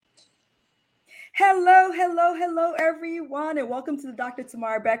Hello, everyone, and welcome to the Dr.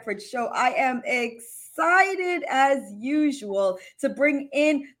 Tamara Beckford Show. I am excited as usual to bring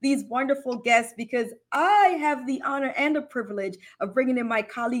in these wonderful guests because I have the honor and the privilege of bringing in my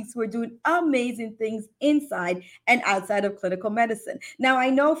colleagues who are doing amazing things inside and outside of clinical medicine. Now, I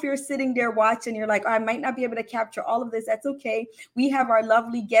know if you're sitting there watching, you're like, oh, I might not be able to capture all of this. That's okay. We have our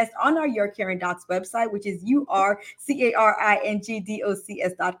lovely guests on our Your Caring Docs website, which is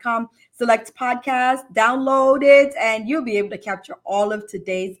urcaringdocs.com. Select podcast, download it, and you'll be able to capture all of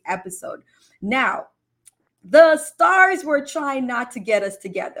today's episode. Now, the stars were trying not to get us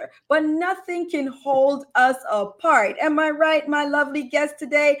together, but nothing can hold us apart. Am I right, my lovely guest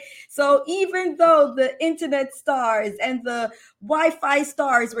today? So even though the internet stars and the Wi-Fi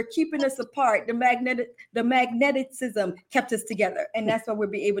stars were keeping us apart, the magneticism kept us together. And that's why we'll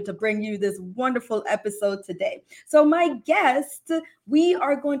be able to bring you this wonderful episode today. So my guest, we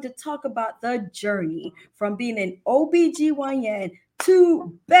are going to talk about the journey from being an OB-GYN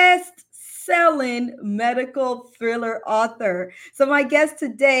to best-selling medical thriller author. So my guest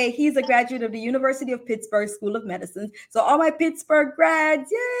today, he's a graduate of the University of Pittsburgh School of Medicine. So all my Pittsburgh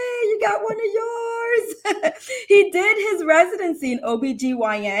grads, yay, you got one of yours. He did his residency in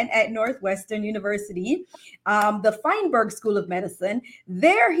OB-GYN at Northwestern University, the Feinberg School of Medicine.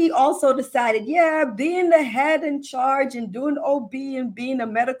 There he also decided, being the head in charge and doing OB and being a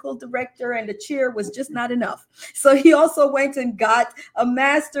medical director and the chair was just not enough. So he also went and got a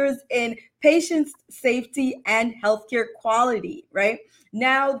master's in patient safety and healthcare quality, right?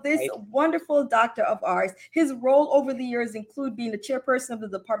 Now, this wonderful doctor of ours, his role over the years include being the chairperson of the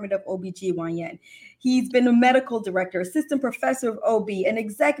Department of OB-GYN. He's been a medical director, assistant professor of OB, an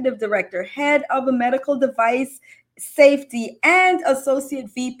executive director, head of a medical device safety, and associate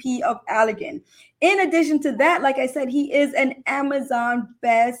VP of Allergan. In addition to that, like I said, he is an Amazon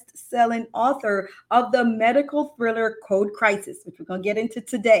best-selling author of the medical thriller Code Crisis, which we're going to get into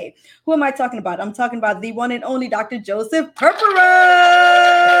today. Who am I talking about? I'm talking about the one and only Dr. Joseph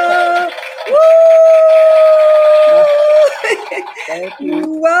Purpura. Woo! Thank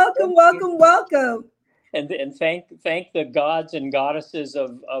you. Welcome. And thank the gods and goddesses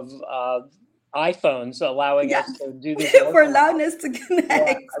of iPhones allowing us to do this. For allowing us to connect.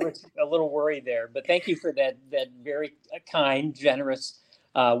 Yeah, I was a little worried there, but thank you for that very kind, generous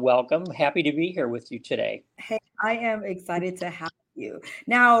welcome. Happy to be here with you today. Hey, I am excited to have you.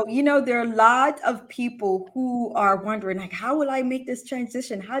 Now, there are a lot of people who are wondering, like, how will I make this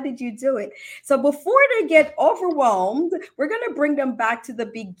transition? How did you do it? So before they get overwhelmed, we're going to bring them back to the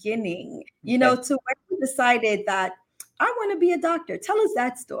beginning, to when you decided that I want to be a doctor. Tell us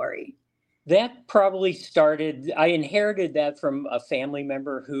that story. That probably started, I inherited that from a family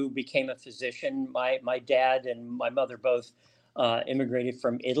member who became a physician. My dad and my mother both immigrated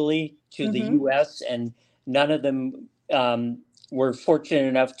from Italy to the U.S., and none of them were fortunate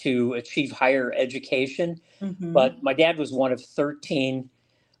enough to achieve higher education. But my dad was one of 13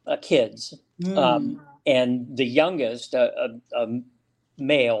 kids. And the youngest, a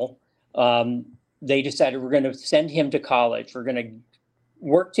male, they decided we're going to send him to college. We're going to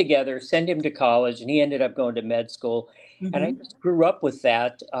work together, send him to college, and he ended up going to med school. And I just grew up with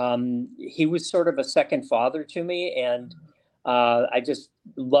that. He was sort of a second father to me, and I just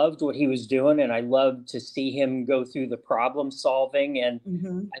loved what he was doing, and I loved to see him go through the problem solving.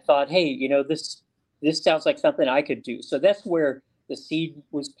 And I thought, hey, this sounds like something I could do. So that's where the seed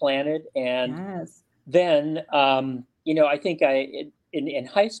was planted. And then, I think in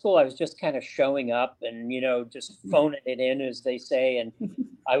high school, I was just kind of showing up and, just phoning it in, as they say. And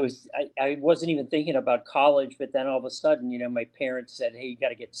I wasn't even thinking about college. But then all of a sudden, my parents said, hey, you got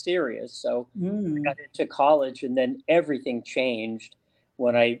to get serious. So I got into college, and then everything changed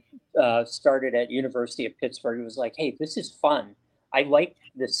when I started at University of Pittsburgh. It was like, hey, this is fun. I like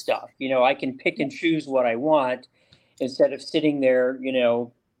this stuff. I can pick and choose what I want instead of sitting there,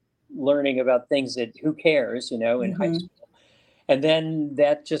 learning about things that who cares, in high school. And then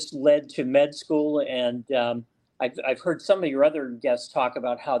that just led to med school. And I've heard some of your other guests talk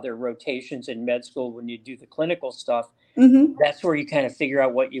about how their rotations in med school, when you do the clinical stuff, that's where you kind of figure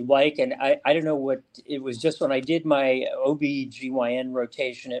out what you like. And I don't know what it was, just when I did my OB-GYN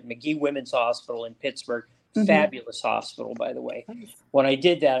rotation at McGee Women's Hospital in Pittsburgh, fabulous hospital, by the way. When I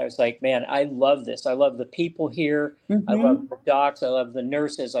did that, I was like, man, I love this. I love the people here. I love the docs. I love the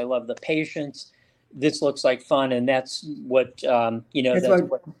nurses. I love the patients. This looks like fun, and that's what that's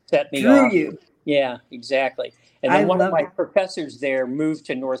what set me off. You. Yeah, exactly. And then one of my professors there moved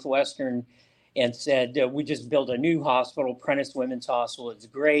to Northwestern and said, "We just built a new hospital, Prentice Women's Hospital. It's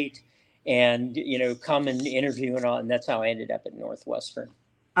great, and come and interview and all." And that's how I ended up at Northwestern.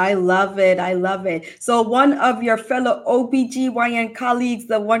 I love it. I love it. So one of your fellow OB-GYN colleagues,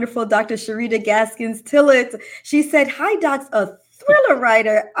 the wonderful Dr. Sharita Gaskins Tillett, she said, "Hi, Doc's a thriller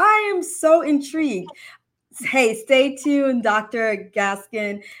writer. I am so intrigued." Hey, stay tuned, Dr.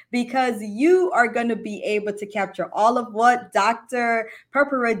 Gaskin, because you are going to be able to capture all of what Dr.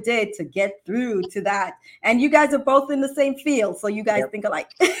 Purpura did to get through to that. And you guys are both in the same field, so you guys Yep. think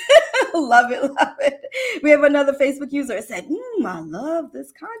alike. Love it, love it. We have another Facebook user that said, I love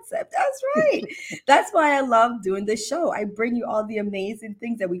this concept. That's right. That's why I love doing this show. I bring you all the amazing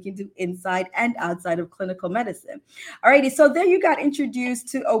things that we can do inside and outside of clinical medicine. Alrighty, so there you got introduced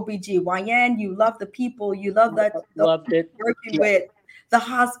to OB-GYN. You love the people, you love that the Loved it. working Yeah. with the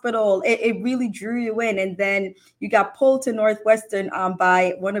hospital. It really drew you in. And then you got pulled to Northwestern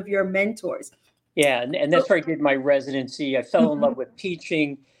by one of your mentors. Yeah, and that's where I did my residency. I fell in love with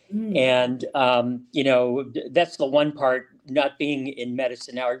teaching, Mm, and that's the one part. Not being in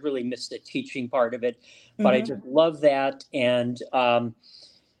medicine now, I really miss the teaching part of it, but I mhm, just love that. And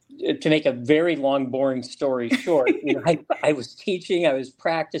to make a very long, boring story short, I was teaching, I was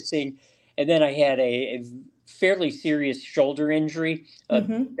practicing, and then I had a fairly serious shoulder injury, a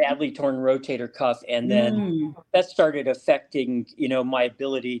mhm, badly torn rotator cuff, and then mm, that started affecting, my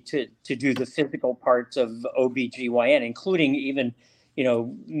ability to do the physical parts of OB-GYN, including even,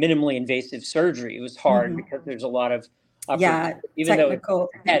 minimally invasive surgery. It was hard mhm. because there's a lot of upper, Yeah, even though it technical.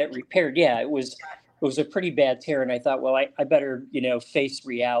 had it repaired. Yeah, it was a pretty bad tear. And I thought, well, I better, face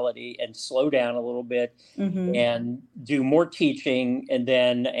reality and slow down a little bit Mhm, and do more teaching. And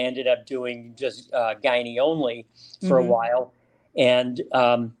then I ended up doing just gynae only for a mhm, while. And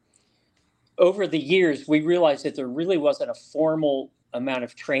over the years, we realized that there really wasn't a formal amount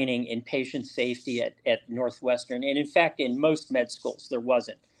of training in patient safety at Northwestern. And in fact, in most med schools, there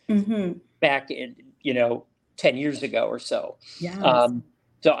wasn't mhm. back in, 10 years ago or so. Yes. Um,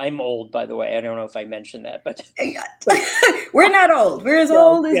 so I'm old, by the way. I don't know if I mentioned that, but, Yeah. We're not old. We're as no,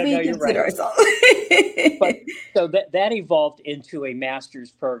 old as yeah, we no, you're consider right. ourselves. But so that evolved into a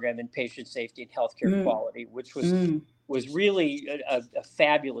master's program in patient safety and healthcare Mm, quality, which mm, was really a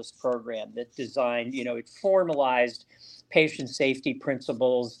fabulous program that designed, it formalized patient safety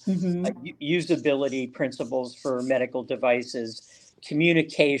principles, mhm, usability principles for medical devices,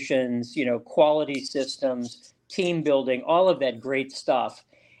 communications, quality systems, team building, all of that great stuff.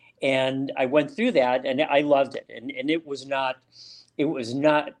 And I went through that and I loved it. And it was not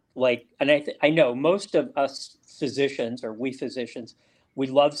like, and I know most of us physicians, or we physicians, we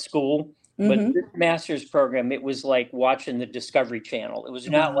love school, but mhm. this master's program, it was like watching the Discovery Channel. It was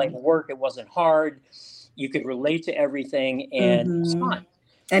not like Wow. work. It wasn't hard. You could relate to everything, and it was Mhm. fun.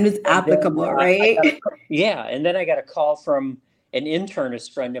 And it's And then applicable, I got right? yeah, and then I got a call from an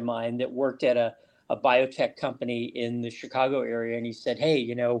internist friend of mine that worked at a biotech company in the Chicago area, and he said,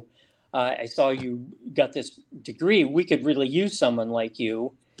 "Hey, I saw you got this degree. We could really use someone like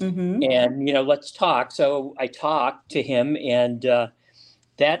you, Mhm. and let's talk." So I talked to him, and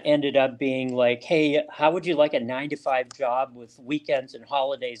that ended up being like, "Hey, how would you like a 9 to 5 job with weekends and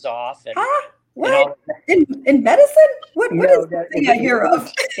holidays off, Huh? and What? all?" In medicine? What is No, this that thing I hear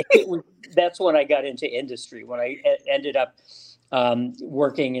of? it was. That's when I got into industry. When I ended up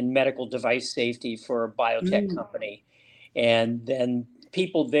working in medical device safety for a biotech Mm, company, and then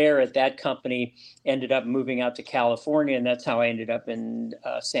people there at that company ended up moving out to California, and that's how I ended up in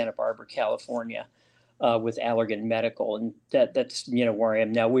Santa Barbara, California, with Allergan Medical, and that's where I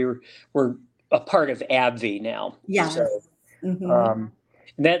am now. We're a part of AbbVie now, yes. so. Mhm. Um,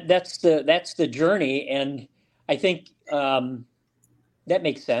 that's the journey, and I think that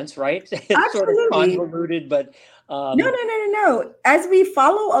makes sense, right? It's sort of Absolutely. convoluted, but No, no, um, no, no, no. As we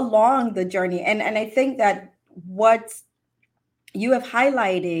follow along the journey, and I think that what you have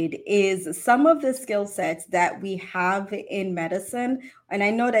highlighted is some of the skill sets that we have in medicine. And I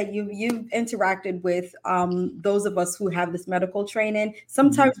know that you've interacted with those of us who have this medical training.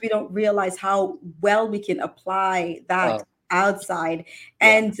 Sometimes mhm. we don't realize how well we can apply that Oh, outside, yeah,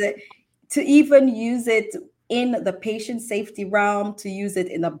 and to even use it in the patient safety realm, to use it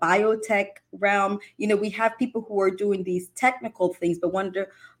in the biotech realm. We have people who are doing these technical things but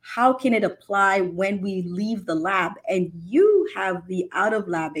wonder, how can it apply when we leave the lab? And you have the out of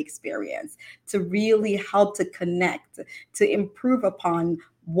lab experience to really help to connect, to improve upon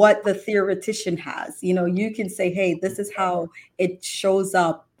what the theoretician has. You can say, hey, this is how it shows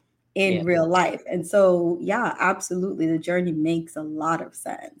up yeah. in real life. And so, yeah, absolutely. The journey makes a lot of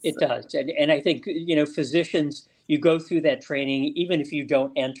sense. It does. And I think, physicians, you go through that training, even if you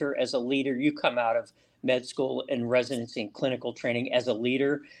don't enter as a leader, you come out of med school and residency and clinical training as a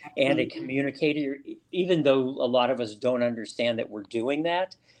leader and a Absolutely. communicator, even though a lot of us don't understand that we're doing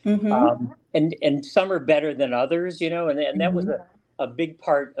that. Mm-hmm. And some are better than others, and that was Mm-hmm. a big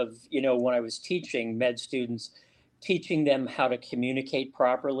part of, when I was teaching med students, teaching them how to communicate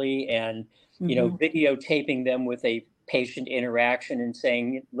properly and, Mm-hmm. videotaping them with a patient interaction and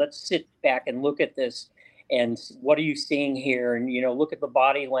saying, let's sit back and look at this. And what are you seeing here? And, look at the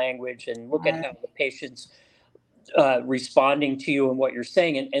body language and look at how the patient's responding to you and what you're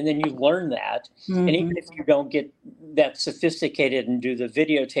saying. And then you learn that. And Mm-hmm. even if you don't get that sophisticated and do the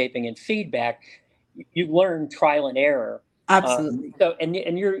videotaping and feedback, you learn trial and error. Absolutely. So and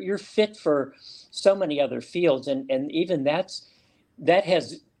you're fit for so many other fields, and even that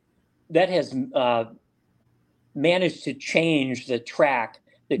has managed to change the track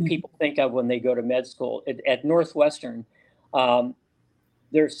that Mm-hmm. people think of when they go to med school. At Northwestern, um,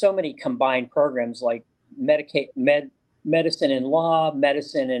 there's so many combined programs like medicine and law,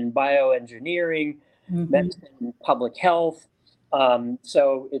 medicine and bioengineering, Mm-hmm. medicine and public health.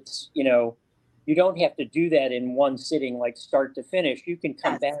 So it's, you don't have to do that in one sitting, like start to finish. You can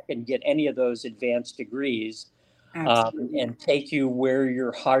come Yes, back and get any of those advanced degrees, absolutely. and take you where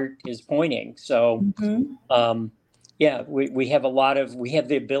your heart is pointing. So, Mm-hmm. um, yeah, we have we have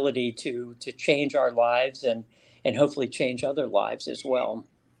the ability to change our lives and hopefully change other lives as well.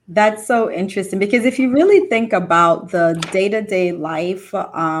 That's so interesting because if you really think about the day-to-day life,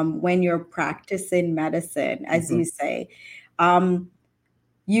 when you're practicing medicine, as Mhm. you say, um,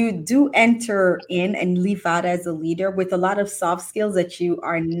 you do enter in and leave out as a leader with a lot of soft skills that you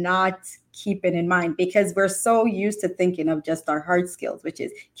are not keeping in mind because we're so used to thinking of just our hard skills, which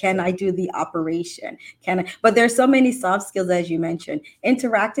is, can I do the operation? Can I? But there's so many soft skills, as you mentioned,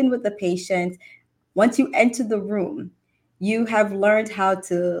 interacting with the patient. Once you enter the room, you have learned how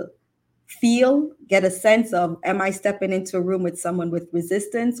to get a sense of, am I stepping into a room with someone with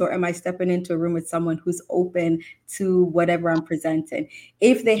resistance or am I stepping into a room with someone who's open to whatever I'm presenting?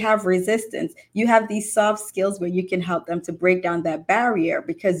 If they have resistance, you have these soft skills where you can help them to break down that barrier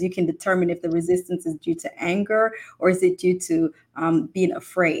because you can determine if the resistance is due to anger or is it due to being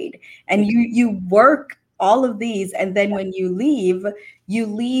afraid. And you work all of these, and then when you leave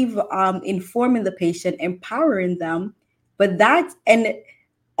informing the patient, empowering them. But that, and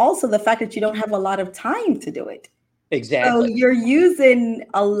also the fact that you don't have a lot of time to do it. So Exactly. you're using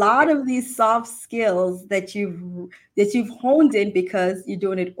a lot of these soft skills that you've honed in because you're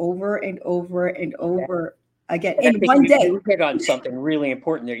doing it over and over and over again And I in think one day. you hit on something really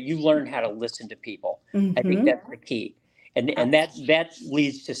important there. You learn how to listen to people. I think Mm-hmm. that's the key, and that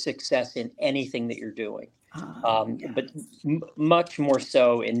leads to success in anything that you're doing. But Yes, much more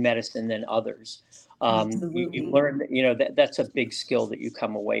so in medicine than others. You absolutely. learn, that's a big skill that you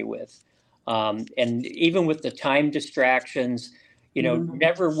come away with. And even with the time distractions, Mm-hmm.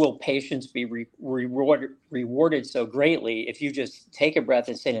 never will patients be rewarded so greatly if you just take a breath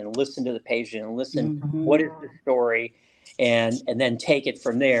and sit and listen to the patient and listen, what Mm-hmm. is the story, and then take it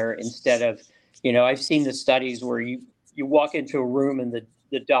from there instead of, I've seen the studies where you walk into a room and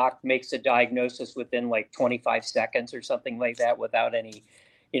the doc makes a diagnosis within like 25 seconds or something like that without any,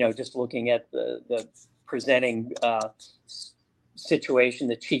 just looking at the presenting situation,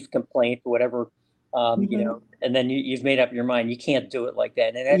 the chief complaint, whatever, Mm-hmm. and then you've made up your mind. You can't do it like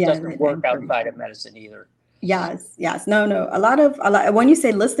that. And that Yeah, doesn't the work outside information. of medicine either. Yes, yes. No, no. A lot when you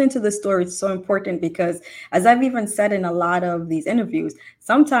say listening to the story, it's so important because as I've even said in a lot of these interviews,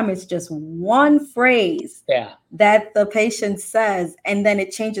 sometimes it's just one phrase Yeah. that the patient says, and then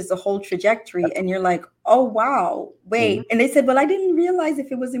it changes the whole trajectory. And you're like, oh wow, Mhm. wait. And they said, well, I didn't realize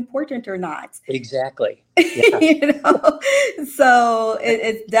if it was important or not. Exactly. Yeah. you know so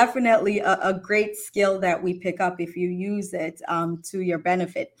it's definitely a great skill that we pick up if you use it to your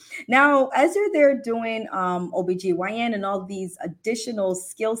benefit. Now as you're there doing OB-GYN and all these additional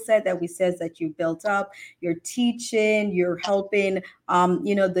skill set that we says that you built up, you're teaching, you're helping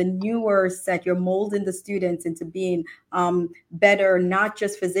the newer set, you're molding the students into being better, not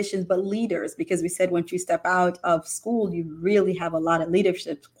just physicians but leaders, because we said once you step out of school you really have a lot of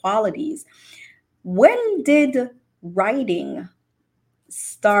leadership qualities. When did writing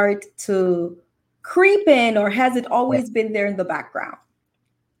start to creep in, or has it always been there in the background?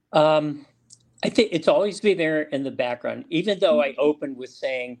 Um, I think it's always been there in the background, even though I opened with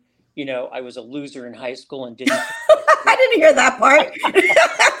saying, I was a loser in high school and didn't care about I school. didn't hear that part.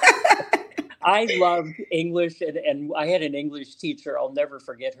 I loved English, and I had an English teacher. I'll never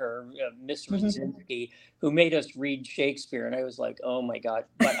forget her, Miss Mhm. Rudzinski, who made us read Shakespeare. And I was like, oh my God.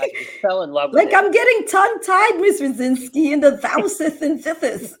 But I just fell in love with Like it. I'm getting tongue tied, Miss Rudzinski, in the thou, sis, and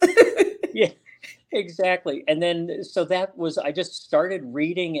sithis. Yeah. Exactly. And then, so that was, I just started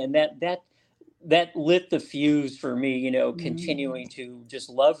reading, and that lit the fuse for me, Mm, continuing to just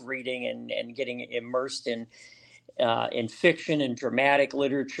love reading and getting immersed in fiction and dramatic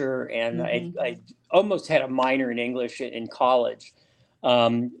literature. And mhm. I almost had a minor in English in college.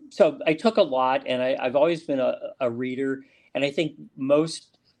 So I took a lot, and I've always been a reader. And I think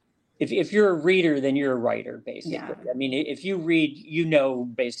if you're a reader, then you're a writer, Yeah. basically. I mean, if you read, you know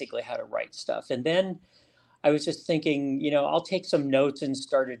basically how to write stuff. And then I was just thinking, I'll take some notes and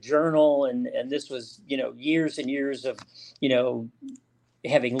start a journal. And this was, years and years of, you know,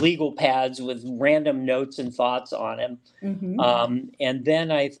 having legal pads with random notes and thoughts on them. Mhm. And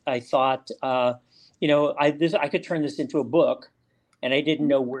then I thought, I could turn this into a book, and I didn't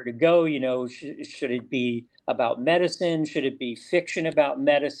know where to go. Should it be about medicine? Should it be fiction about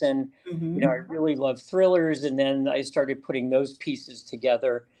medicine? I Mhm. really love thrillers, and then I started putting those pieces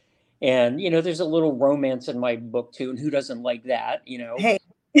together. And there's a little romance in my book too, and who doesn't like that? Hey.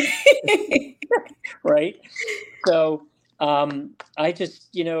 Right? So I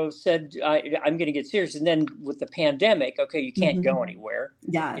just, said I'm going to get serious. And then with the pandemic, okay, you can't go Mhm. anywhere.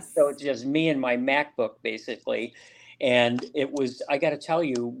 So Yes. it's just me and my MacBook basically. And I got to tell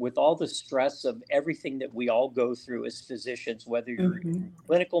you, with all the stress of everything that we all go through as physicians, whether you're in Mhm.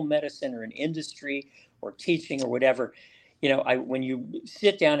 clinical medicine or in industry or teaching or whatever, when you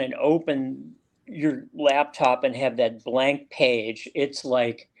sit down and open your laptop and have that blank page, it's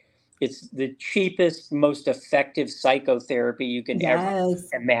the cheapest, most effective psychotherapy you can ever Yes.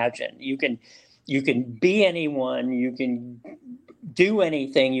 imagine. You can be anyone, you can do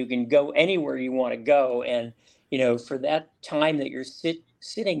anything, you can go anywhere you want to go. And for that time that you're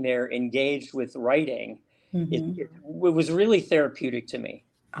sitting there engaged with writing, Mhm. it was really therapeutic to me.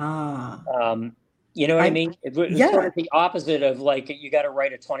 Ah. um, you know what I I mean? It was sort Yeah. of the opposite of, like, you got to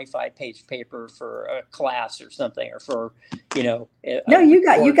write a 25-page paper for a class or something, or for No, a you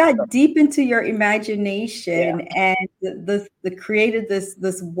report or got something. deep into your Yeah. imagination and the created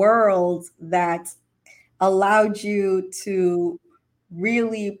this world that allowed you to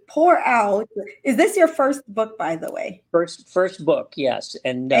really pour out. Is this your first book, by the way? First book, yes.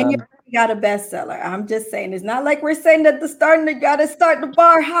 And And you already got a bestseller. I'm just saying, it's not like we're saying that the starting you got to start the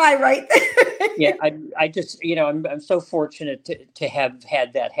bar high, right? yeah, I just, I'm so fortunate to have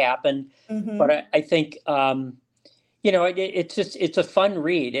had that happen. But Hmm. I think, it's a fun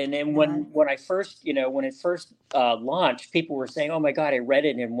read. And Yeah. when I first, when it first launched, people were saying, "Oh my God, I read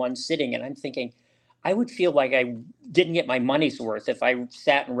it in one sitting," and I'm thinking, I would feel like I didn't get my money's worth if I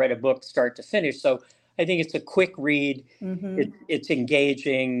sat and read a book start to finish. So I think it's a quick read. Hmm. It's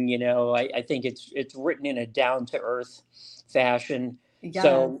engaging. I think it's written in a down to earth fashion. Yes.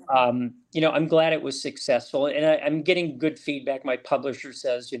 So I'm glad it was successful, and I'm getting good feedback. My publisher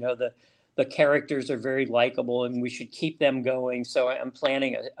says, the characters are very likable, and we should keep them going. So I'm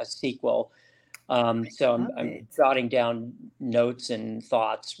planning a sequel. So I'm, Love I'm it. jotting down notes and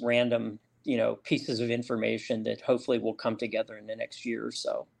thoughts, random, pieces of information that hopefully will come together in the next year or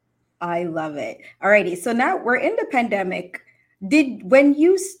so. I love it. Alrighty. So now we're in the pandemic. When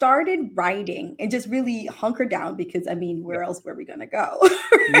you started writing and just really hunker down, because I mean, Yeah. where else were we gonna go?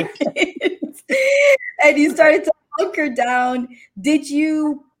 Yeah. Right? And you started to hunker down, did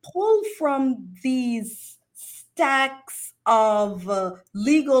you pull from these stacks of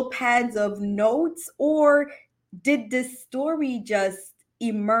legal pads of notes, or did this story just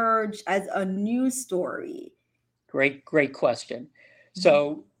emerge as a new story? Great question. Mhm.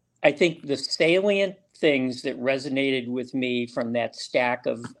 So I think the salient things that resonated with me from that stack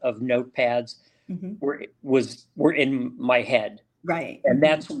of notepads Mhm. were in my head, Right. and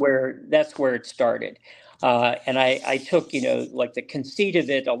Mhm. that's where it started. And I took, like, the conceit of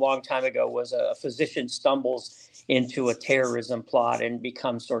it a long time ago was a physician stumbles into a terrorism plot and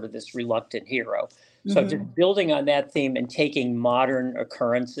becomes sort of this reluctant hero. So Mhm. just building on that theme and taking modern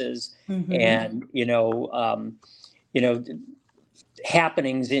occurrences Mhm. and you know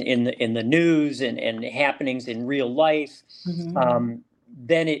happenings in the news and happenings in real life. Mhm.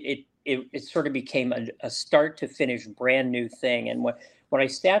 Then it sort of became a start to finish brand new thing. And when I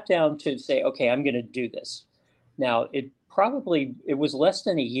sat down to say, okay, I'm going to do this now, it was less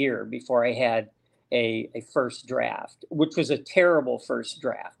than a year before I had a first draft, which was a terrible first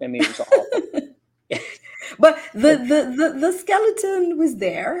draft. I mean, it was awful. But the skeleton was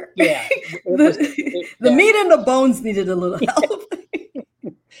there. Yeah, it was The meat exactly. and the bones needed a little help.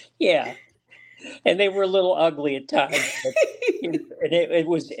 Yeah, and they were a little ugly at times, but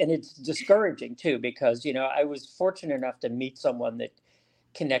it's discouraging too, because I was fortunate enough to meet someone that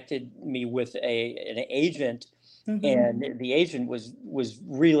connected me with an agent And the agent was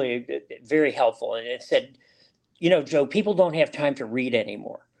really very helpful. And it said, Joe, people don't have time to read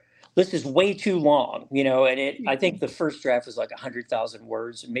anymore. This is way too long, and I think the first draft was like 100,000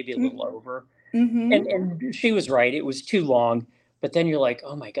 words, maybe a little over. And she was right. It was too long. But then you're like,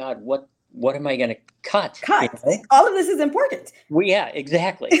 oh my God, what am I going to cut? All of this is important. Well, yeah,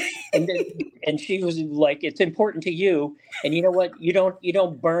 exactly. And she was like, it's important to you. And you know what? You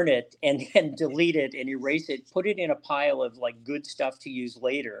don't burn it and delete it and erase it. Put it in a pile of like good stuff to use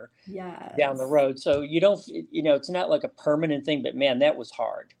later down the road. So you don't, it's not like a permanent thing, but man, that was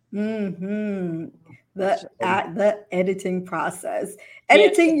hard. The editing process,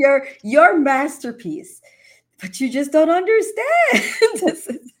 editing your masterpiece, but you just don't understand.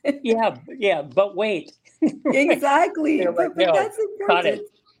 Yeah, but wait. Exactly. Like, but that's important. Got it.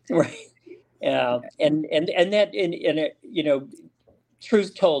 Right. And that,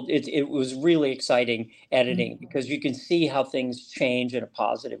 truth told, it was really exciting editing because you can see how things change in a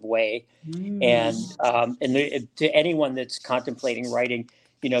positive way. And to anyone that's contemplating writing,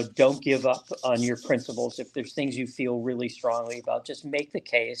 don't give up on your principles. If there's things you feel really strongly about, just make the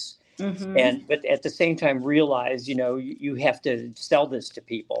case. But at the same time, realize, you have to sell this to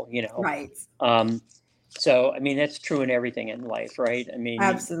people, Right. So, I mean, that's true in everything in life, right? I mean,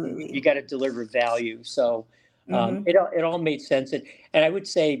 absolutely, you got to deliver value. So it all made sense. And I would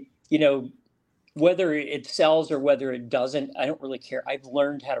say, whether it sells or whether it doesn't, I don't really care. I've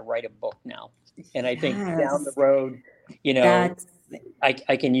learned how to write a book now. And I think down the road,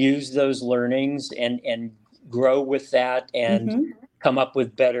 I can use those learnings and grow with that and come up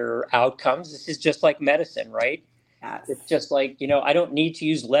with better outcomes. This is just like medicine, right? Yes. It's just like, I don't need to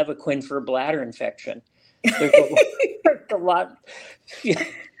use Levaquin for a bladder infection. There's a lot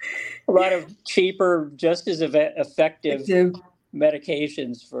of cheaper, just as effective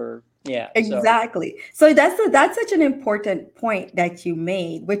medications for, exactly. So that's such an important point that you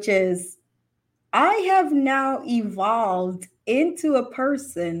made, which is I have now evolved into a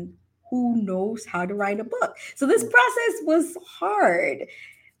person who knows how to write a book. So this process was hard.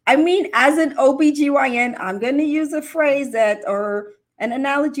 I mean, as an OB-GYN, I'm going to use a phrase or an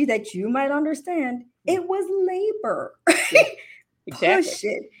analogy that you might understand. It was labor. Exactly. Push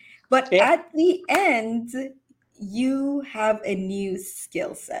it. But at the end, you have a new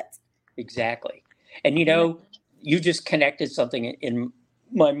skill set. Exactly. And, you just connected something in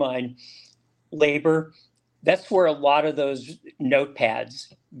my mind. Labor, that's where a lot of those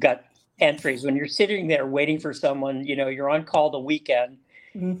notepads got entries. When you're sitting there waiting for someone, you're on call the weekend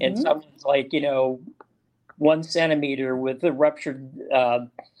and someone's like, 1 centimeter with a ruptured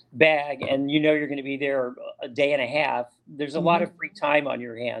bag, and you're going to be there a day and a half. There's a lot of free time on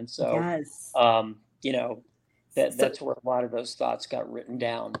your hands. So, that's where a lot of those thoughts got written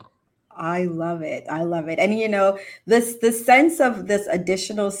down. I love it. And this sense of this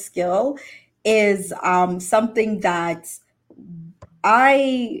additional skill is something that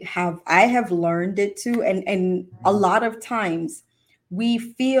I have learned it too. And a lot of times we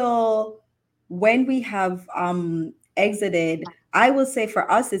feel when we have exited, I will say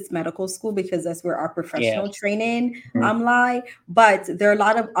for us, it's medical school because that's where our professional training lie. But there are a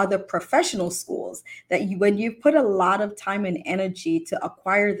lot of other professional schools that when you put a lot of time and energy to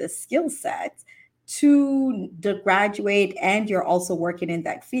acquire the skill set to graduate and you're also working in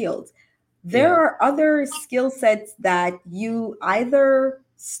that field, there are other skill sets that you either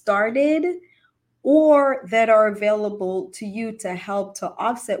started or that are available to you to help to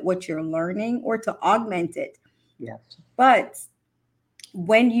offset what you're learning or to augment it. Yes. But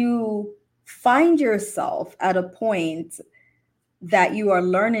when you find yourself at a point that you are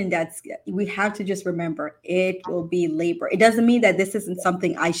learning that, we have to just remember it will be labor. It doesn't mean that this isn't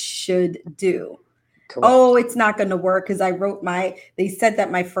something I should do. Correct. Oh, it's not going to work because they said that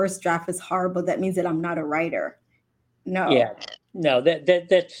my first draft is horrible. That means that I'm not a writer. No. Yeah. No,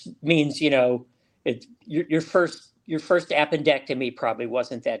 that means, your first appendectomy probably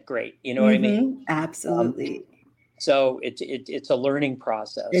wasn't that great. You know what I mean? Absolutely. So it's a learning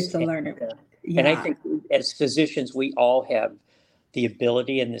process. It's a learning. And I think as physicians, we all have the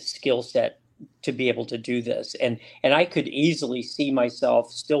ability and the skill set to be able to do this. And I could easily see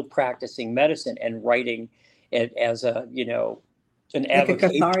myself still practicing medicine and writing it as an like a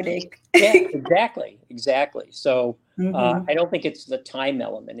cathartic. Yeah, exactly. So I don't think it's the time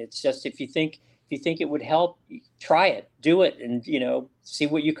element. It's just if you think it would help, try it, do it, and see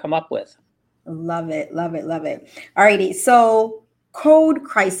what you come up with. Love it. All righty. So code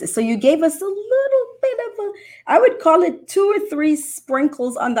crisis. So you gave us a little bit of I would call it 2 or 3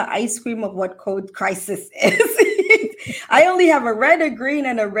 sprinkles on the ice cream of what code crisis is. I only have a red, a green,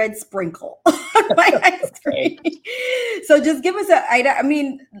 and a red sprinkle on my ice cream. So just give us I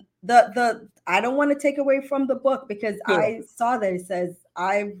mean, I don't want to take away from the book because Sure. I saw that it says,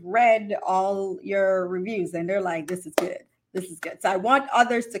 I've read all your reviews and they're like, this is good. This is good. So I want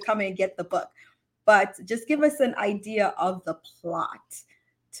others to come and get the book. But just give us an idea of the plot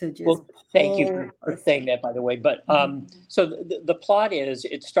to just Well, thank you for saying that, by the way. But so the plot is,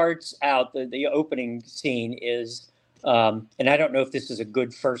 it starts out, the opening scene is, and I don't know if this is a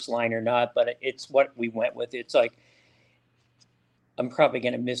good first line or not, but it's what we went with. It's like, I'm probably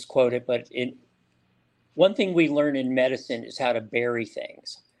going to misquote it, but one thing we learn in medicine is how to bury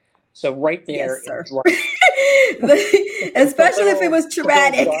things. So right there, yes, sir. Especially if it was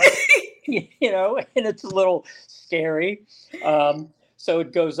traumatic. You know, and it's a little scary. So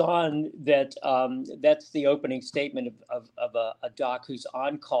it goes on that that's the opening statement of a doc who's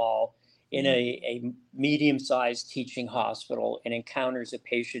on call in a medium-sized teaching hospital and encounters a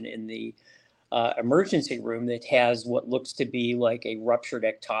patient in the emergency room that has what looks to be like a ruptured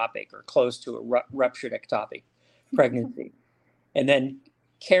ectopic or close to a ruptured ectopic pregnancy. And then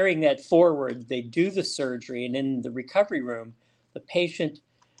carrying that forward, they do the surgery, and in the recovery room, the patient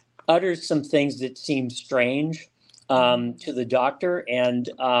utters some things that seem strange to the doctor and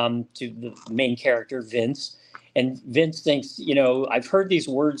to the main character, Vince. And Vince thinks, you know, I've heard these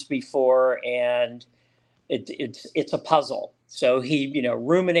words before, and it's a puzzle. So he, you know,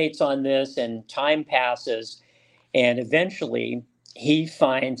 ruminates on this, and time passes, and eventually he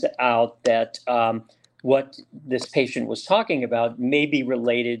finds out that what this patient was talking about may be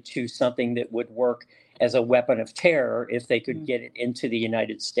related to something that would work as a weapon of terror if they could get it into the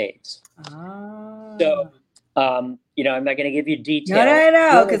United States. So, you know, I'm not going to give you details.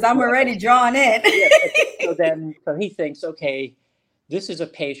 No, because I'm already drawn in. So he thinks, okay, this is a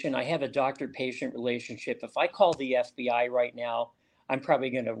patient. I have a doctor-patient relationship. If I call the FBI right now, I'm probably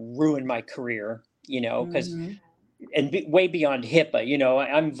going to ruin my career, you know, because way beyond HIPAA, you know,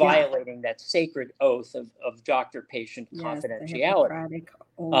 I'm violating that sacred oath of doctor-patient confidentiality.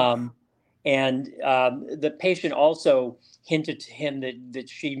 And the patient also hinted to him that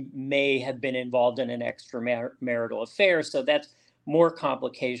she may have been involved in an extramarital affair. So that's more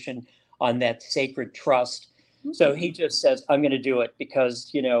complication on that sacred trust. So he just says, I'm going to do it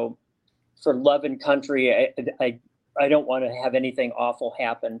because, you know, for love and country, I don't want to have anything awful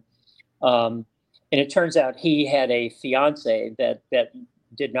happen. And it turns out he had a fiance that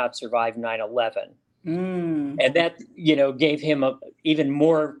did not survive 9/11. And that, you know, gave him even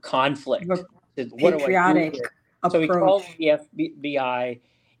more conflict. What do I do here? So he calls the FBI,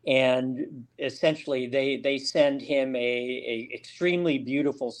 and essentially they send him a extremely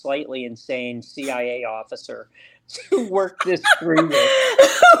beautiful, slightly insane CIA officer to work this through. So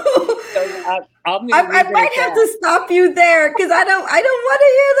I might have to stop you there because I don't want to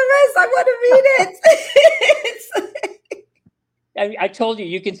hear the rest. I want to read it. I told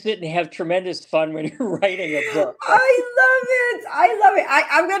you can sit and have tremendous fun when you're writing a book. I love it.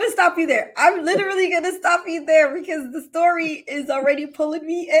 I'm going to stop you there. I'm literally going to stop you there because the story is already pulling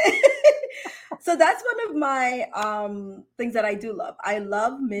me in. So that's one of my things that I do love. I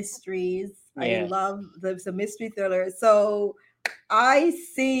love mysteries. I love the mystery thrillers. So I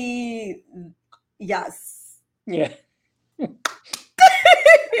see, yes. Yeah.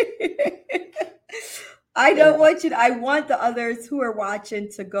 I don't want you I want the others who are watching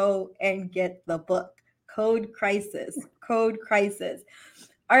to go and get the book, Code Crisis.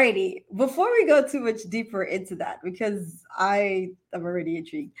 Alrighty, before we go too much deeper into that, because I am already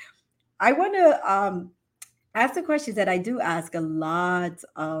intrigued, I want to ask the questions that I do ask a lot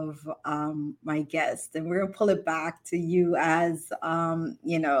of my guests, and we're going to pull it back to you as,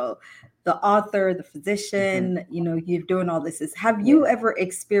 you know, the author, the physician, you know, you're doing all this. Have you ever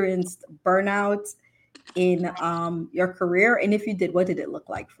experienced burnout in your career? And if you did, what did it look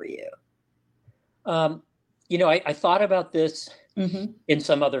like for you? You know, I thought about this in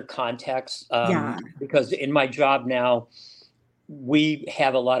some other contexts because in my job now, we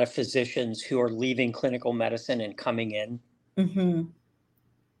have a lot of physicians who are leaving clinical medicine and coming in.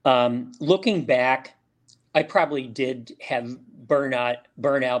 Looking back, I probably did have burnout,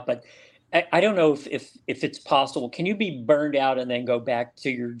 but I don't know if it's possible. Can you be burned out and then go back to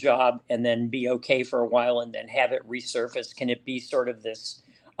your job and then be okay for a while and then have it resurface? Can it be sort of this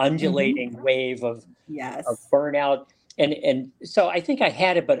undulating wave of burnout? And so I think I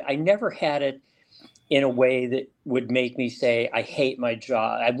had it, but I never had it in a way that would make me say, I hate my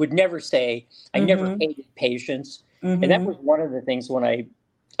job. I would never say, I never hated patients. And that was one of the things when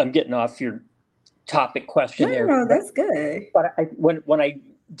I'm getting off your topic question there. No, that's good. But when I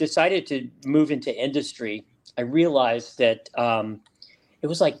decided to move into industry, I realized that it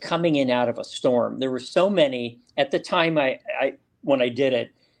was like coming in out of a storm. There were so many at the time. When I did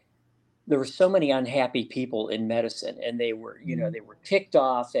it, there were so many unhappy people in medicine, and they were, they were ticked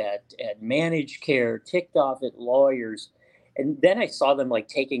off at managed care, ticked off at lawyers, and then I saw them like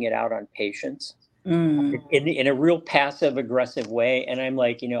taking it out on patients in a real passive aggressive way, and I'm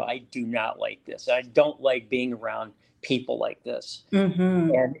like, I do not like this. I don't like being around people like this.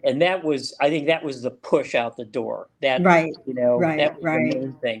 Mm-hmm. And that was, I think that was the push out the door. That Right. that Right. was the Right.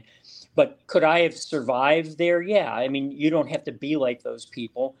 main thing. But could I have survived there? Yeah. I mean, you don't have to be like those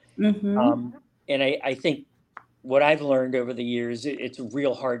people. Mm-hmm. And I think what I've learned over the years, it's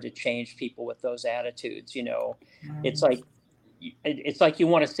real hard to change people with those attitudes. It's like you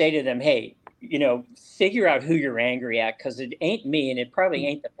want to say to them, hey, figure out who you're angry at, because it ain't me, and it probably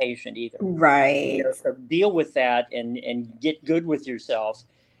ain't the patient either. Right. So deal with that and get good with yourself,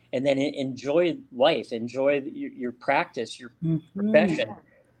 and then enjoy life, enjoy your practice, your profession.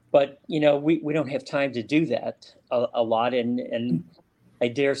 But we don't have time to do that a lot, and I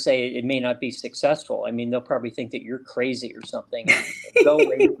dare say it may not be successful. I mean, they'll probably think that you're crazy or something, and go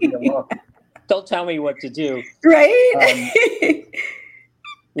away, leave me alone. Don't tell me what to do. Right.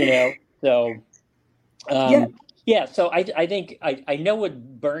 So Yeah. yeah. So I think I know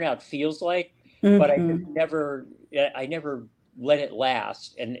what burnout feels like, but I just never let it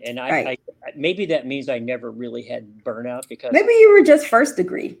last, and Right. I maybe that means I never really had burnout, because Maybe you were just first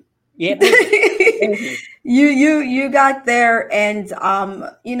degree. yeah, maybe. You got there, and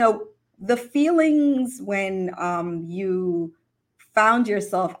the feelings when you found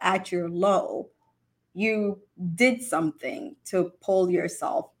yourself at your low, you did something to pull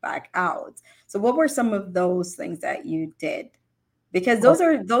yourself back out. So what were some of those things that you did? Because those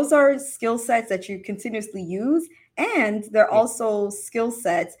are skill sets that you continuously use, and they're also skill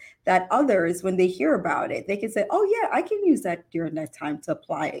sets that others, when they hear about it, they can say, oh yeah, I can use that during that time to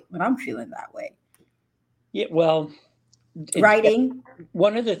apply it when I'm feeling that way. Yeah, well, Writing.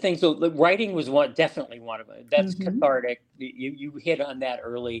 one of the things, so writing was definitely one of them. That's cathartic. You hit on that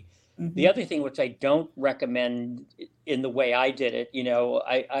early. The other thing, which I don't recommend in the way I did it,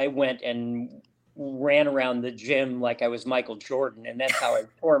 I went and ran around the gym like I was Michael Jordan, and that's how I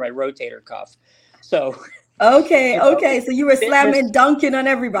tore my rotator cuff. So Okay, you know, okay. So you were fitness, slamming, dunking on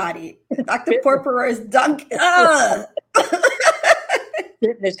everybody. Dr. fitness, Purpura is dunking.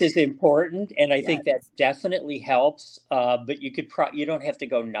 fitness is important, and I Yes, think that definitely helps. But you don't have to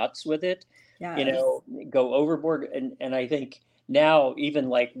go nuts with it. yes. Go overboard, and I think now even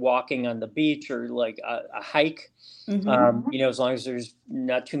like walking on the beach or like a hike, as long as there's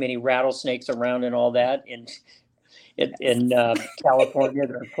not too many rattlesnakes around and all that. In California,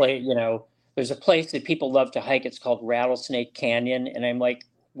 there's a place that people love to hike. It's called Rattlesnake Canyon, and I'm like,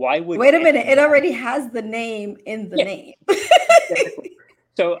 why would Wait a minute. It already has the name in the yeah, name. exactly.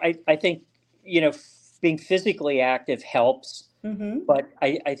 So I think being physically active helps, but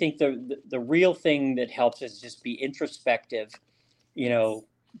I think the real thing that helps is just be introspective.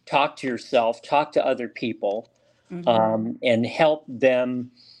 Talk to yourself, talk to other people, and help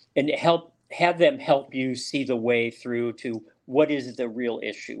them, and have them help you see the way through to what is the real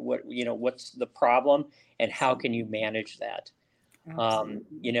issue, what's the problem, and how can you manage that.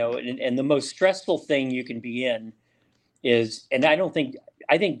 Absolutely. And the most stressful thing you can be in is, and I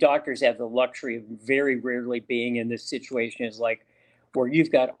think doctors have the luxury of very rarely being in this situation, is like where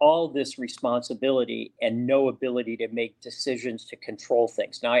you've got all this responsibility and no ability to make decisions to control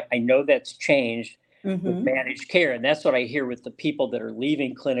things. Now, I know that's changed with managed care, and that's what I hear with the people that are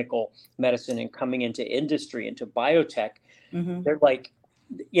leaving clinical medicine and coming into industry, into biotech. They're like,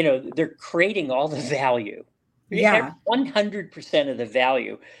 they're creating all the value, Yeah. 100% of the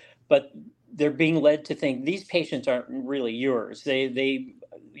value, but they're being led to think these patients aren't really yours. We,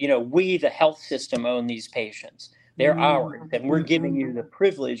 the health system, own these patients. They're ours, and we're giving you the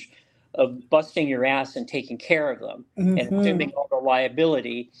privilege of busting your ass and taking care of them, and assuming all the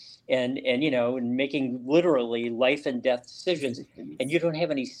liability, and making literally life and death decisions, and you don't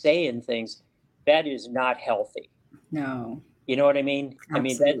have any say in things. That is not healthy. No, You know what I mean? I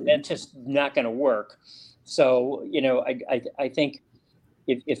mean, absolutely. that's just not going to work. So, I think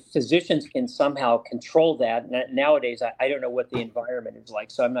if physicians can somehow control that, nowadays, I don't know what the environment is like,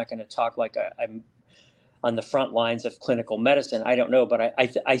 so I'm not going to talk like I'm on the front lines of clinical medicine. I don't know, but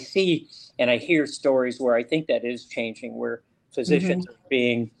I see and I hear stories where I think that is changing, where physicians are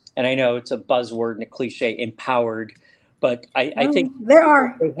being, and I know it's a buzzword and a cliche, empowered, but I No, think there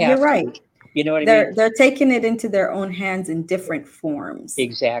are. they You're have right. to. You know what I mean? They're taking it into their own hands in different forms,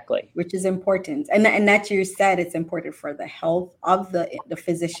 Exactly. which is important. And that you said it's important for the health of the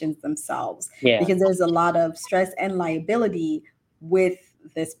physicians themselves, Yeah. because there's a lot of stress and liability with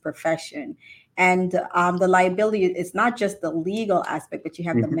this profession. And the liability is not just the legal aspect, but you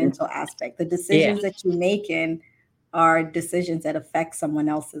have the Hmm. mental aspect. The Yeah. decisions that you make in are decisions that affect someone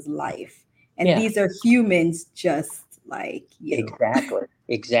else's life. And Yeah. these are humans just like you. Exactly.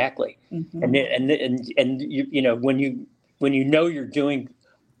 Exactly. Hmm. And you know, when you know you're doing,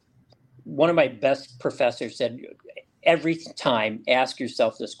 one of my best professors said, every time ask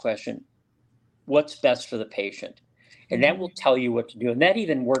yourself this question: what's best for the patient? And that will Hmm. tell you what to do. And that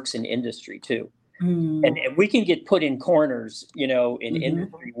even works in industry too. Mm. And we can get put in corners, you know, in Hmm.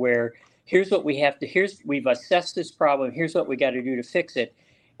 industry where here's what we have to, we've assessed this problem, here's what we got to do to fix it.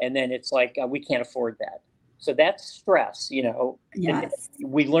 And then it's like, we can't afford that. So that's stress, you know, and Yes.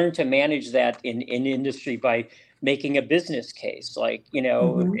 we learn to manage that in industry by making a business case, like, you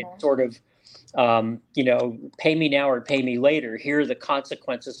know, Hmm. it's sort of, you know, pay me now or pay me later. Here are the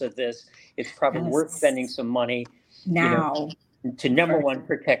consequences of this. It's probably worth spending Yes. some money, you know, Now, to number for one,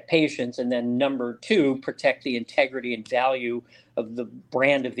 protect patients, and then number two, protect the integrity and value of the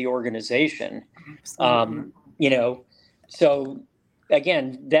brand of the organization. absolutely. You know, so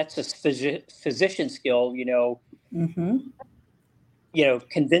again, that's a physician skill. Hmm. You know,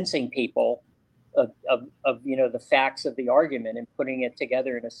 convincing people of you know the facts of the argument and putting it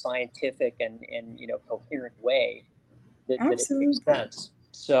together in a scientific and you know coherent way that it makes Absolutely. sense.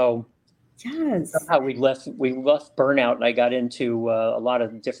 So Yes. somehow we left burnout, and I got into a lot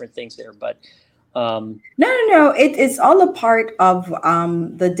of different things there. But No, no, no. It's all a part of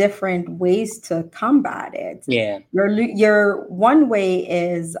the different ways to combat it. yeah, Your one way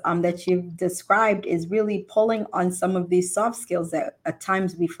is that you've described is really pulling on some of these soft skills that at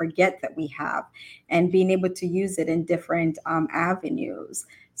times we forget that we have, and being able to use it in different avenues.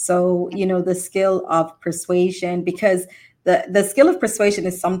 So the skill of persuasion, because the skill of persuasion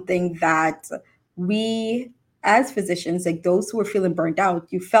is something that we as physicians, like those who are feeling burned out,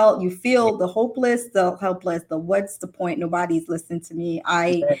 you yeah, feel the hopeless, the helpless, the what's the point, nobody's listening to me,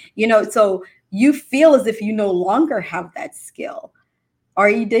 yeah, so you feel as if you no longer have that skill, or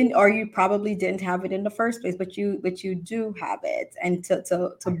you didn't, or you probably didn't have it in the first place, but you do have it. And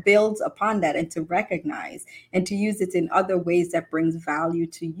to build upon that, and to recognize and to use it in other ways that brings value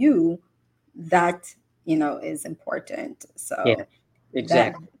to you, that is important. yeah, So that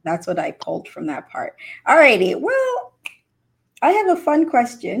exactly. that's what I pulled from that part. All righty. Well, I have a fun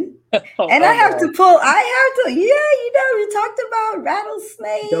question. Oh, And I oh have to no, pull, I have to, yeah, we talked about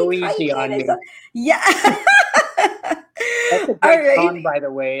rattlesnake, go easy hiking, on and me. stuff. Yeah. That's a All great right. song, by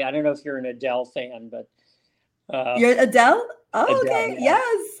the way. I don't know if you're an Adele fan, but You're Adele? Oh, Adele, okay. yeah.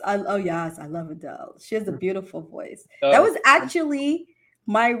 Yes. Oh, yes. I love Adele. She has a beautiful voice. That Oh, was actually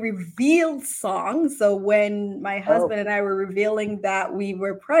my revealed song. So when my oh, husband and I were revealing that we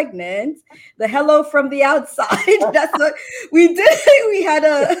were pregnant, the hello from the outside, that's what we did. We had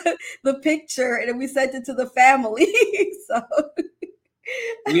the picture and we sent it to the family. So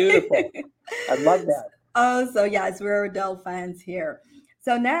beautiful. I love that. so yes, we're Adele fans here.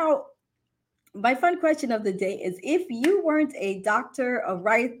 So now my fun question of the day is: if you weren't a doctor, a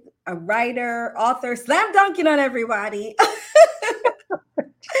writer, author, slam dunking on everybody,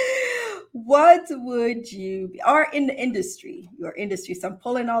 what would you be? Or in the industry, your industry. So I'm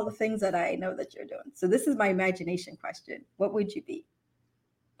pulling all the things that I know that you're doing. So this is my imagination question. What would you be?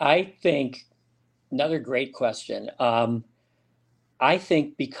 I think another great question. I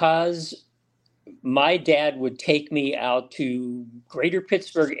think because my dad would take me out to Greater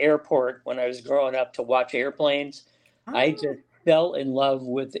Pittsburgh Airport when I was growing up to watch airplanes. I Oh, just fell in love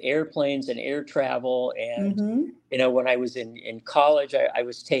with airplanes and air travel. And, mm-hmm, you know, when I was in college, I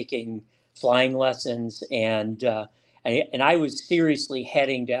was taking flying lessons, and I was seriously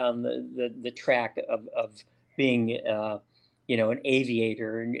heading down the track of being, you know, an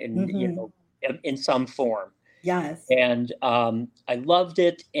aviator and, you mm-hmm. know, in some form. Yes. And I loved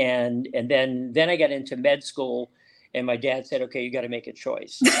it. And then I got into med school, and my dad said, "Okay, you got to make a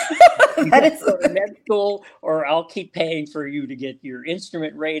choice. You That got to is go to med school, or I'll keep paying for you to get your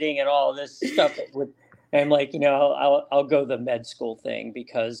instrument rating and all this stuff." And I'm like, you know, I'll go the med school thing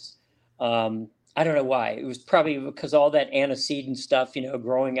because I don't know why. It was probably because all that antecedent stuff, you know,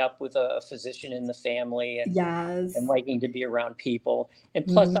 growing up with a physician in the family, and yes. liking to be around people. And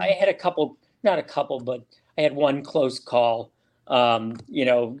plus, I Mm-hmm. had a couple, not a couple, but I had one close call. You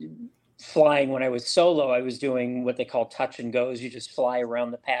know, flying when I was solo, I was doing what they call touch and goes. You just fly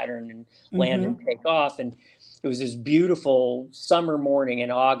around the pattern and land and Mm-hmm. take off. And it was this beautiful summer morning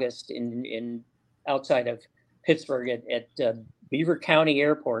in August in outside of Pittsburgh at Beaver County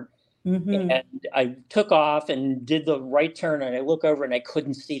Airport. Mm-hmm. And I took off and did the right turn, and I look over and I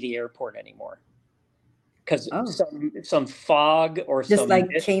couldn't see the airport anymore because Oh, some fog or just some like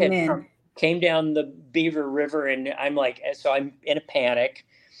mist came had in. came down the Beaver River, and I'm like, so I'm in a panic,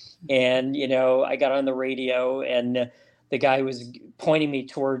 and I got on the radio, and the guy was pointing me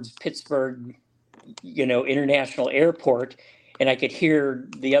towards Pittsburgh, International Airport, and I could hear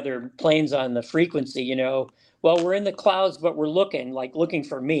the other planes on the frequency, well, we're in the clouds, but we're looking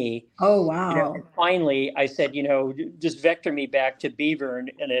for me. Oh, And wow. finally I said, just vector me back to Beaver, and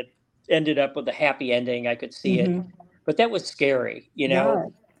it ended up with a happy ending. I could see it, Mm-hmm. but that was scary, Yeah.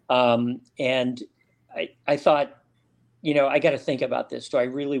 and I thought, I got to think about this. Do I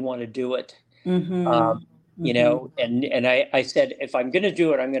really want to do it? Mm-hmm. Um, Mm-hmm. and I said, if I'm going to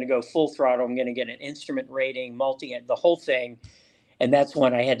do it, I'm going to go full throttle. I'm going to get an instrument rating, the whole thing. And that's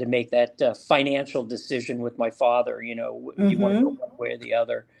when I had to make that financial decision with my father. Do you want to go Mm-hmm. one way or the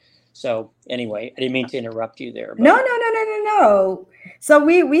other? So anyway, I didn't mean to interrupt you there, No, but no, no, no, no, no. So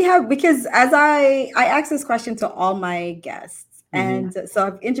we have, because as I ask this question to all my guests, mhm. and so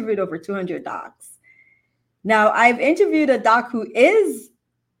I've interviewed over 200 docs. Now I've interviewed a doc who is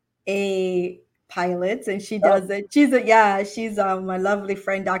a pilot, and she Oh, does it. She's my lovely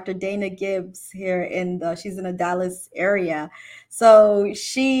friend Dr. Dana Gibbs here she's in the Dallas area. So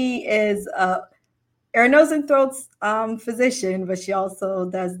she is a ear, nose, and throat physician, but she also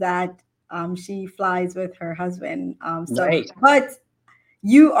does that. She flies with her husband. nice. But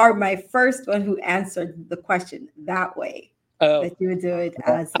you are my first one who answered the question that way, Oh, that you would do it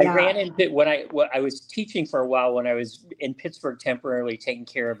well, as, I yeah. ran into when I was teaching for a while when I was in Pittsburgh temporarily taking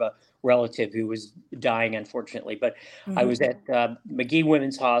care of a relative who was dying, unfortunately. But I was Mm-hmm. at McGee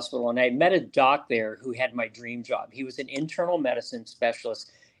Women's Hospital, and I met a doc there who had my dream job. He was an internal medicine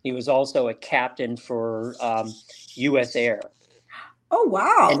specialist. He was also a captain for U.S. Air. Oh, And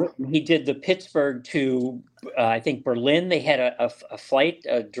wow. he did the Pittsburgh to, I think, Berlin. They had a flight,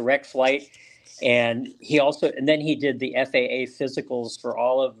 a direct flight. And then he did the FAA physicals for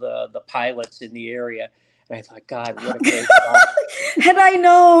all of the pilots in the area. And I thought, God, what a great job. Had I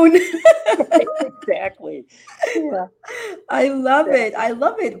known. Exactly. Yeah. I love it. Exactly. I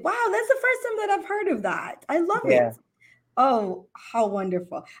love it. Wow, that's the first time that I've heard of that. I love Yeah. it. Oh, how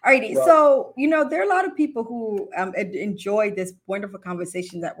wonderful. Alrighty. Well, So, there are a lot of people who enjoy this wonderful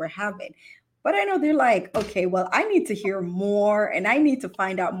conversation that we're having. But I know they're like, okay, well, I need to hear more, and I need to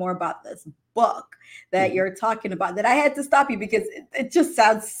find out more about this book that mhm. you're talking about. That I had to stop you because it just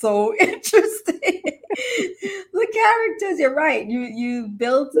sounds so interesting. The characters, you're right. You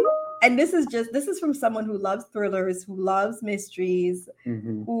built, and this is from someone who loves thrillers, who loves mysteries,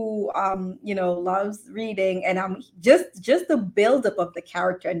 Mhm. who loves reading, and just the buildup of the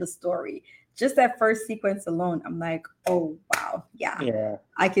character and the story, just that first sequence alone, I'm like, oh wow, yeah, Yeah.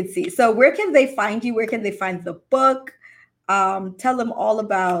 I could see. So where can they find you? Where can they find the book? Tell them all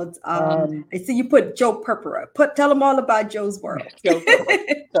about, Um, I see you put Joe Purpura. Tell them all about Joe's world. Joe Purpura.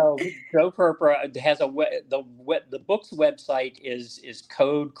 So Joe Purpura has the book's website is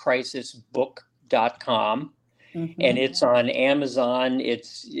codecrisisbook.com. And Mhm. it's on Amazon.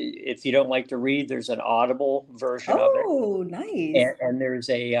 It's if you don't like to read, there's an Audible version of it, Oh, nice. and there's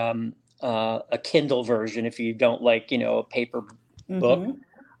a Kindle version if you don't like a paper book, Hmm.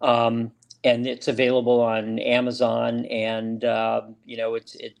 um, and it's available on Amazon, and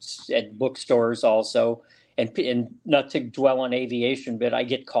it's at bookstores also. And not to dwell on aviation, but I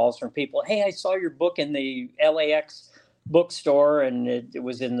get calls from people. Hey, I saw your book in the LAX bookstore, and it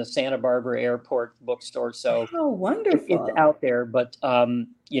was in the Santa Barbara Airport bookstore. So How it's wonderful. out there, but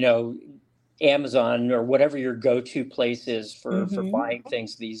Amazon or whatever your go-to place is for Hmm. buying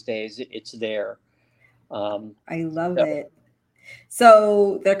things these days, it's there. I love So it.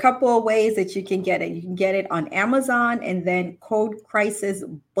 So there are a couple of ways that you can get it. You can get it on Amazon, and then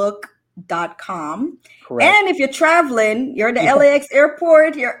codecrisisbook.com. correct. And if you're traveling, you're at the Yeah, LAX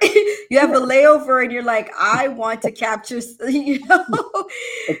airport, you have yeah. a layover, and you're like, I want to capture, It's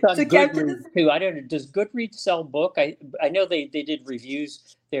on to capture Goodreads this. too. I don't know. Does Goodreads sell book? I know they did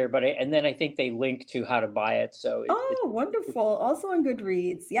reviews there, but and then I think they link to how to buy it. So Oh, wonderful. Also on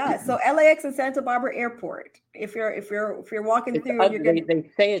Goodreads. Yeah. So LAX and Santa Barbara Airport. If you're walking it's through and you're gonna, they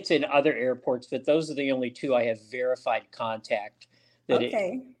say it's in other airports, but those are the only two I have verified contact. That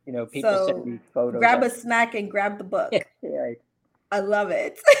okay. people send So me photos grab of. a snack and grab the Yeah, book. right. I love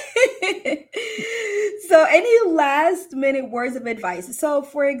it. So any last minute words of advice? So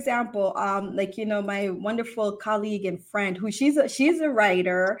for example, like, my wonderful colleague and friend who she's a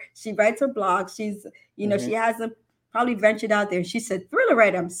writer. She writes her blog. She hasn't probably ventured out there. She said, thriller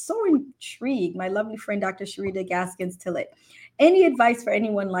writer. I'm so intrigued. My lovely friend, Dr. Sharita Gaskins Tillett. Any advice for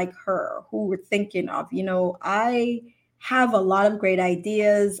anyone like her who we're thinking of? I have a lot of great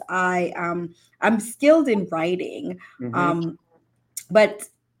ideas. I'm skilled in writing. Mm-hmm. But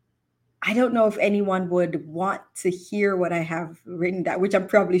I don't know if anyone would want to hear what I have written down, which I'm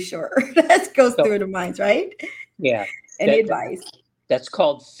probably sure that goes So through the minds, right? yeah, Any that, advice? that's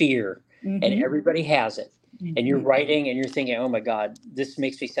called fear, and Mm-hmm. everybody has it. And you're Mm-hmm. writing, and you're thinking, "Oh my God, this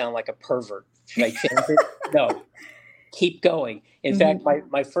makes me sound like a pervert. Should I change it?" No, keep going. In fact,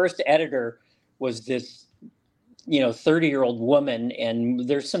 Mm-hmm. my first editor was this 30-year-old woman, and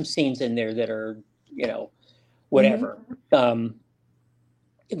there's some scenes in there that are Mm-hmm. whatever. Um,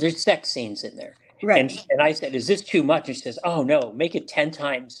 there's sex scenes in there, and Right. I said, "Is this too much?" And she says, "Oh no, make it 10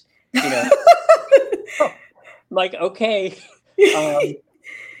 times." You know, I'm like, okay. Um,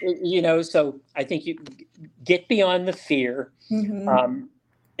 so I think you get beyond the fear. Mm-hmm. Um,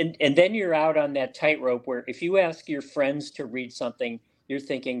 and then you're out on that tightrope where if you ask your friends to read something, you're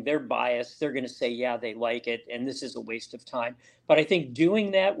thinking they're biased. They're going to say, yeah, they like it, and this is a waste of time. But I think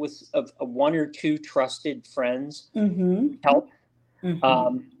doing that with a one or two trusted friends Mm-hmm. help. Mm-hmm.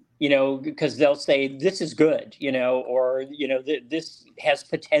 Um, because they'll say this is good, or this has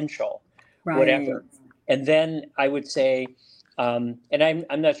potential, Right. whatever. And then I would say, and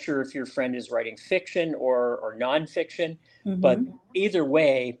I'm not sure if your friend is writing fiction or nonfiction, but Mm-hmm. either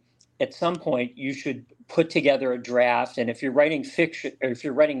way, at some point you should put together a draft. And if you're writing fiction or if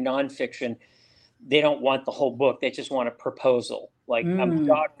you're writing nonfiction, they don't want the whole book. They just want a proposal. Like, I'm a Mm.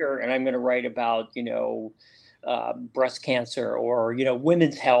 doctor and I'm going to write about, breast cancer or,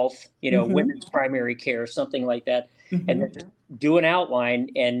 women's health, Mm-hmm. women's primary care, something like that. And then Mm-hmm. just do an outline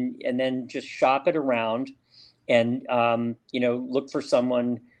and then just shop it around and, look for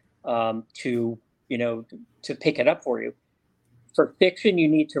someone to, to pick it up for you. For fiction, you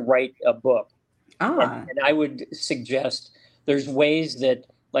need to write a book. And, Ah. and I would suggest there's ways that,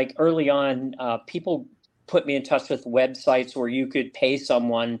 like early on, people put me in touch with websites where you could pay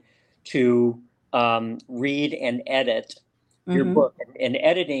someone to read and edit your Mm-hmm. book. And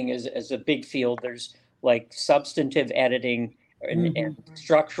editing is a big field. There's like substantive editing and Mm-hmm.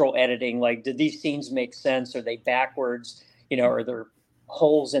 structural editing. Like, did these scenes make sense? Are they backwards? Are there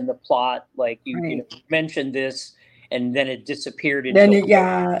holes in the plot? Like Right. you mentioned this, and then it disappeared Then into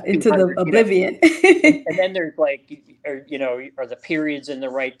yeah, into the 200. oblivion. And then there's like, are the periods in the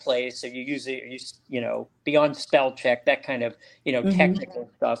right place? Are you using, beyond spell check, that kind of, Mm-hmm. technical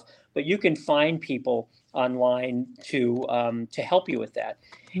stuff. But you can find people online to help you with that,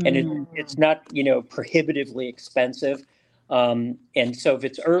 and Mm. it's not prohibitively expensive. And so if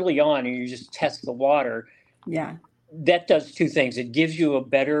it's early on and you just test the water, Yeah. that does two things. It gives you a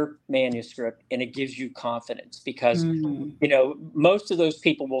better manuscript and it gives you confidence because Mm. most of those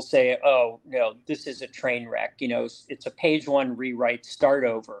people will say, oh, no, this is a train wreck. It's a page one rewrite, start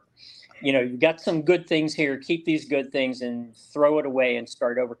over. You got some good things here, keep these good things and throw it away and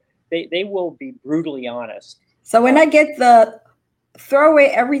start over. They will be brutally honest. So when Uh, I get the throw away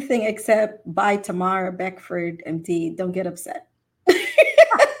everything except by Tamara Beckford, MD, don't get upset.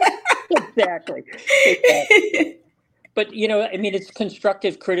 exactly. Exactly. But I mean, it's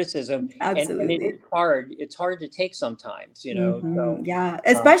constructive criticism, and it is Absolutely. hard. It's hard to take sometimes. Hmm. So Yeah, um,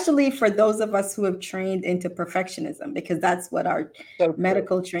 especially for those of us who have trained into perfectionism, because that's what our so true.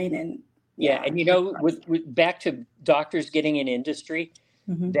 medical training, Yeah, yeah, and requires. with back to doctors getting in industry,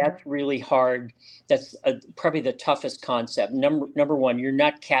 Hmm. that's really hard. That's probably the toughest concept. Number one, you're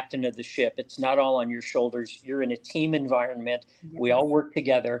not captain of the ship. It's not all on your shoulders. You're in a team environment. We Yes. all work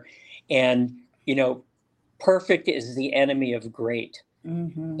together, and perfect is the enemy of great.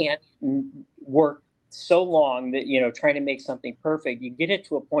 Hmm. Can't work so long that trying to make something perfect. You get it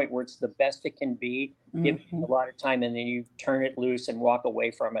to a point where it's the best it can be, give it Hmm. a lot of time, and then you turn it loose and walk away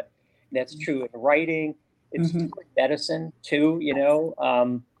from it. That's true in writing. It's Hmm. true in medicine too.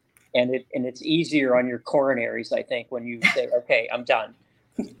 And it's easier on your coronaries, I think, when you say, okay, I'm done.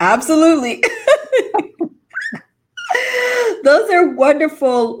 Absolutely. Those are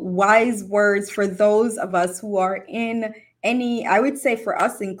wonderful, wise words for those of us who are in any, I would say for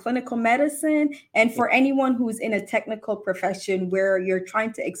us in clinical medicine, and for anyone who's in a technical profession where you're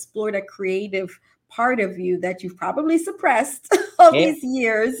trying to explore the creative part of you that you've probably suppressed all Yeah. these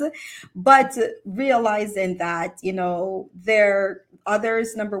years, but realizing that,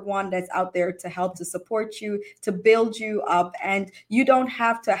 others, number one, that's out there to help, to support you, to build you up. And you don't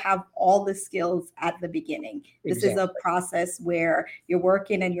have to have all the skills at the beginning. This is a Exactly. process where you're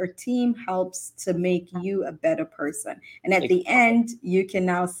working and your team helps to make you a better person. And at the end, you can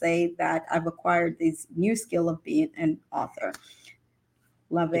now say that I've acquired this new skill of being an author.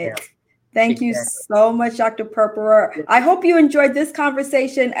 Love it. Yeah, Thank you exactly. so much, Dr. Purpura. I hope you enjoyed this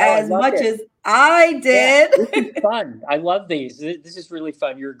conversation Oh, I as loved much it. as I Yeah, did. this is fun. I love these. This is really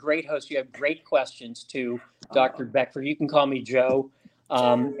fun. You're a great host. You have great questions too, Dr. Oh, Beckford. You can call me Joe.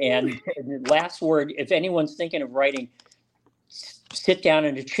 Joe. And last word, if anyone's thinking of writing, sit down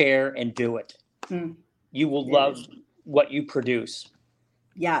in a chair and do it. Hmm, You will it love is. what you produce.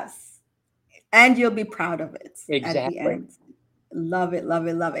 Yes. And you'll be proud of it at the Exactly. end. Love it, love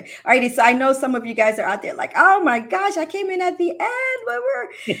it, love it. Alrighty, so I know some of you guys are out there like, oh my gosh, I came in at the end, but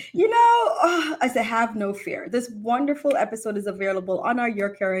I said, have no fear. This wonderful episode is available on our Your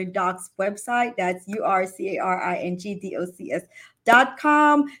Caring Docs website. That's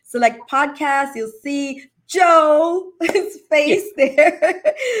URCARINGDOCS.com. Select podcast, you'll see Joe's face there.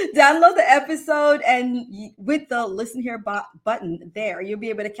 Download the episode, and with the listen here button there, you'll be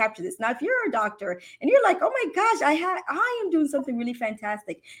able to capture this. Now, if you're a doctor and you're like, oh my gosh, I am doing something really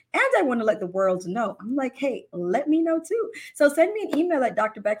fantastic, and I want to let the world know, I'm like, hey, let me know too. So send me an email at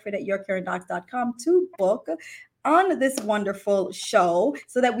drbeckford@yourcaringdocs.com to book on this wonderful show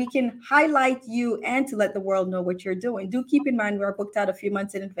so that we can highlight you and to let the world know what you're doing. Do keep in mind we're booked out a few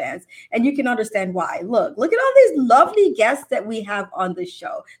months in advance, and you can understand why. Look at all these lovely guests that we have on the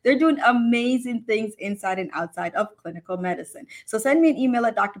show. They're doing amazing things inside and outside of clinical medicine. So send me an email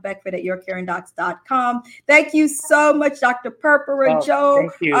at drbeckford@yourcaringdocs.com. Thank you so much, Dr. Purpura. Oh, Joe,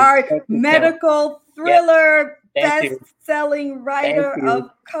 thank you. our Thank you, Kelly. medical Yes, thriller thank you. best-selling Thank writer you.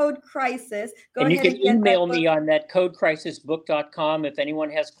 of Code Crisis. Go And you ahead can and get that email book. me on that codecrisisbook.com. If anyone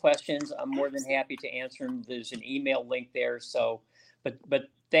has questions, I'm more than happy to answer them. There's an email link there. So, but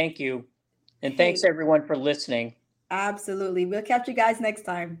thank you. And thanks Hey, everyone for listening. absolutely. We'll catch you guys next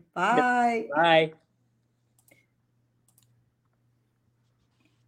time. Bye. Bye.